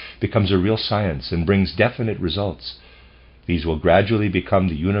theosophy becomes a real science and brings definite results, these will gradually become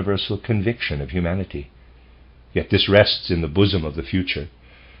the universal conviction of humanity. Yet this rests in the bosom of the future,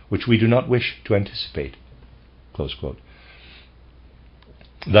 which we do not wish to anticipate. Close quote.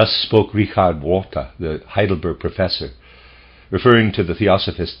 Thus spoke Richard Walter, the Heidelberg professor, referring to the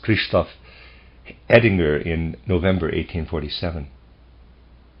theosophist Christoph Ettinger in November 1847.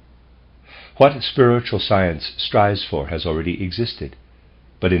 What spiritual science strives for has already existed,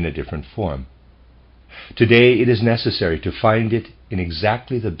 but in a different form. Today it is necessary to find it in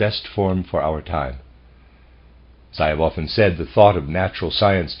exactly the best form for our time. As I have often said, the thought of natural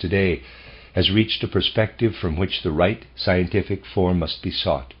science today has reached a perspective from which the right scientific form must be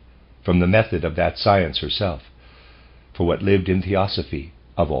sought, from the method of that science herself, for what lived in theosophy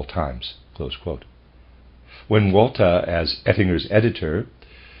of all times, close quote. When Walter, as Ettinger's editor,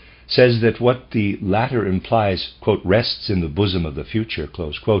 says that what the latter implies, quote, rests in the bosom of the future,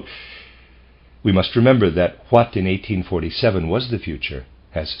 close quote, we must remember that what in 1847 was the future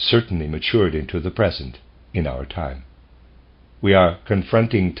has certainly matured into the present in our time. We are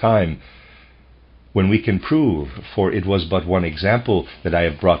confronting time when we can prove, for it was but one example that I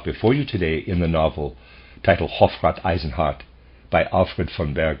have brought before you today in the novel titled Hofrat Eisenhardt by Alfred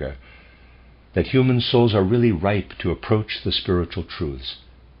von Berger, that human souls are really ripe to approach the spiritual truths,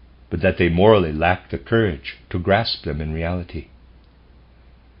 but that they morally lack the courage to grasp them in reality.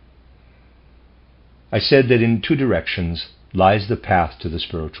 I said that in two directions lies the path to the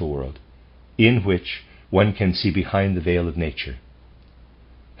spiritual world, in which one can see behind the veil of nature.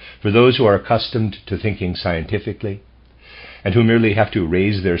 For those who are accustomed to thinking scientifically, and who merely have to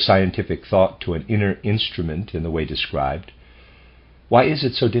raise their scientific thought to an inner instrument in the way described, why is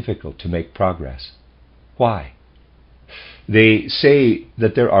it so difficult to make progress? Why? They say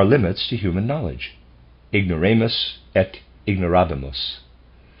that there are limits to human knowledge. Ignoramus et ignorabimus.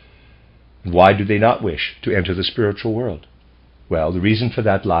 Why do they not wish to enter the spiritual world? Well, the reason for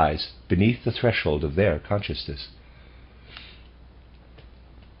that lies beneath the threshold of their consciousness.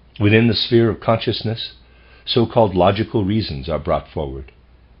 Within the sphere of consciousness, so-called logical reasons are brought forward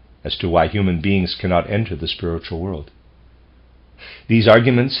as to why human beings cannot enter the spiritual world. These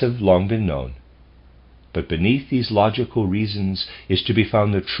arguments have long been known, but beneath these logical reasons is to be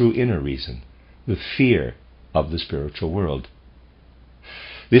found the true inner reason, the fear of the spiritual world.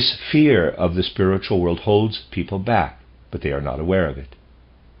 This fear of the spiritual world holds people back, but they are not aware of it.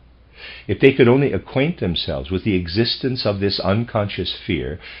 If they could only acquaint themselves with the existence of this unconscious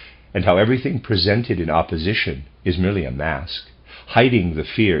fear, and how everything presented in opposition is merely a mask, hiding the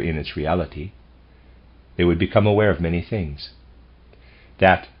fear in its reality, they would become aware of many things.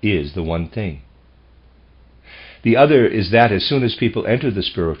 That is the one thing. The other is that as soon as people enter the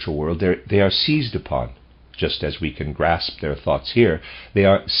spiritual world, they are seized upon. Just as we can grasp their thoughts here, they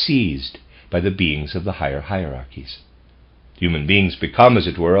are seized by the beings of the higher hierarchies. Human beings become, as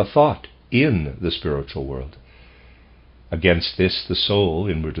it were, a thought in the spiritual world. Against this, the soul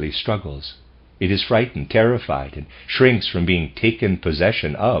inwardly struggles. It is frightened, terrified, and shrinks from being taken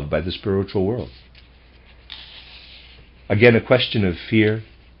possession of by the spiritual world. Again, a question of fear,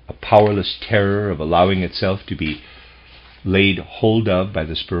 a powerless terror of allowing itself to be laid hold of by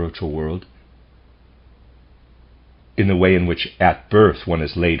the spiritual world, in the way in which at birth one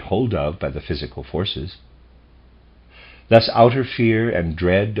is laid hold of by the physical forces. Thus outer fear and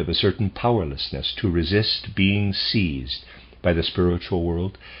dread of a certain powerlessness to resist being seized by the spiritual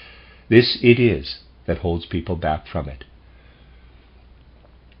world, this it is that holds people back from it.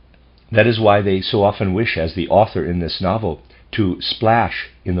 That is why they so often wish, as the author in this novel, to splash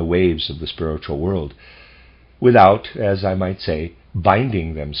in the waves of the spiritual world, without, as I might say,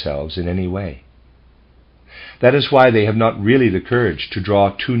 binding themselves in any way. That is why they have not really the courage to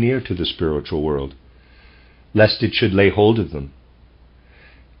draw too near to the spiritual world, lest it should lay hold of them,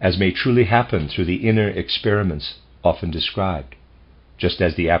 as may truly happen through the inner experiments often described, just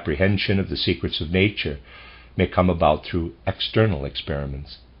as the apprehension of the secrets of nature may come about through external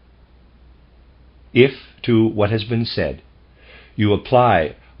experiments. If, to what has been said, you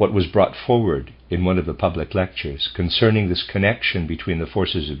apply what was brought forward in one of the public lectures concerning this connection between the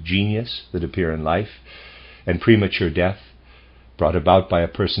forces of genius that appear in life and premature death, brought about by a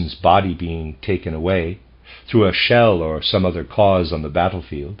person's body being taken away through a shell or some other cause on the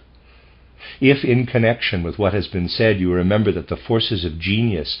battlefield, if in connection with what has been said you remember that the forces of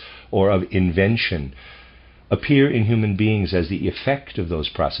genius or of invention appear in human beings as the effect of those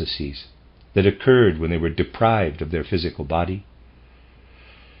processes that occurred when they were deprived of their physical body,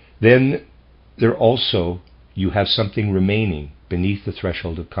 then there also you have something remaining beneath the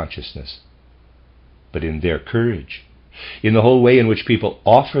threshold of consciousness. But in their courage, in the whole way in which people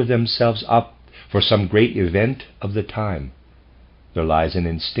offer themselves up for some great event of the time, there lies an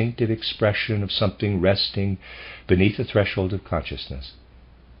instinctive expression of something resting beneath the threshold of consciousness,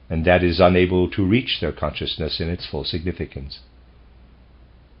 and that is unable to reach their consciousness in its full significance.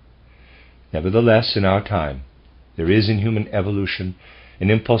 Nevertheless, in our time, there is in human evolution an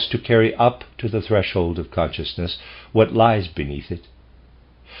impulse to carry up to the threshold of consciousness what lies beneath it,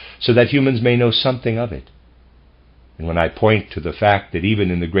 so that humans may know something of it. And when I point to the fact that even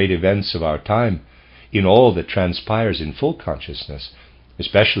in the great events of our time, in all that transpires in full consciousness,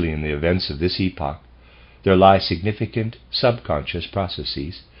 especially in the events of this epoch, there lie significant subconscious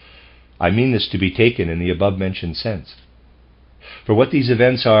processes, I mean this to be taken in the above-mentioned sense. For what these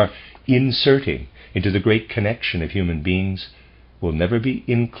events are inserting into the great connection of human beings will never be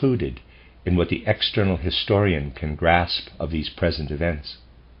included in what the external historian can grasp of these present events.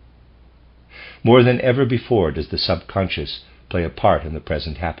 More than ever before does the subconscious play a part in the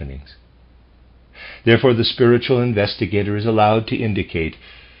present happenings. Therefore, the spiritual investigator is allowed to indicate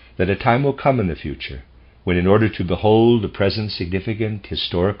that a time will come in the future when, in order to behold the present significant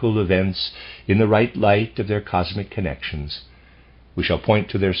historical events in the right light of their cosmic connections, we shall point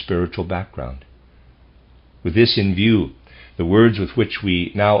to their spiritual background. With this in view, the words with which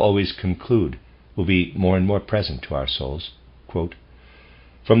we now always conclude will be more and more present to our souls. Quote,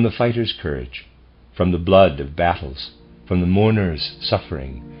 "From the fighter's courage, from the blood of battles, from the mourner's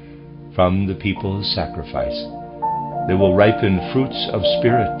suffering, from the people's sacrifice, there will ripen fruits of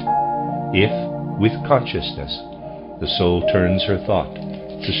spirit, if, with consciousness, the soul turns her thought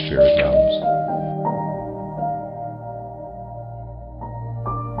to spirit realms."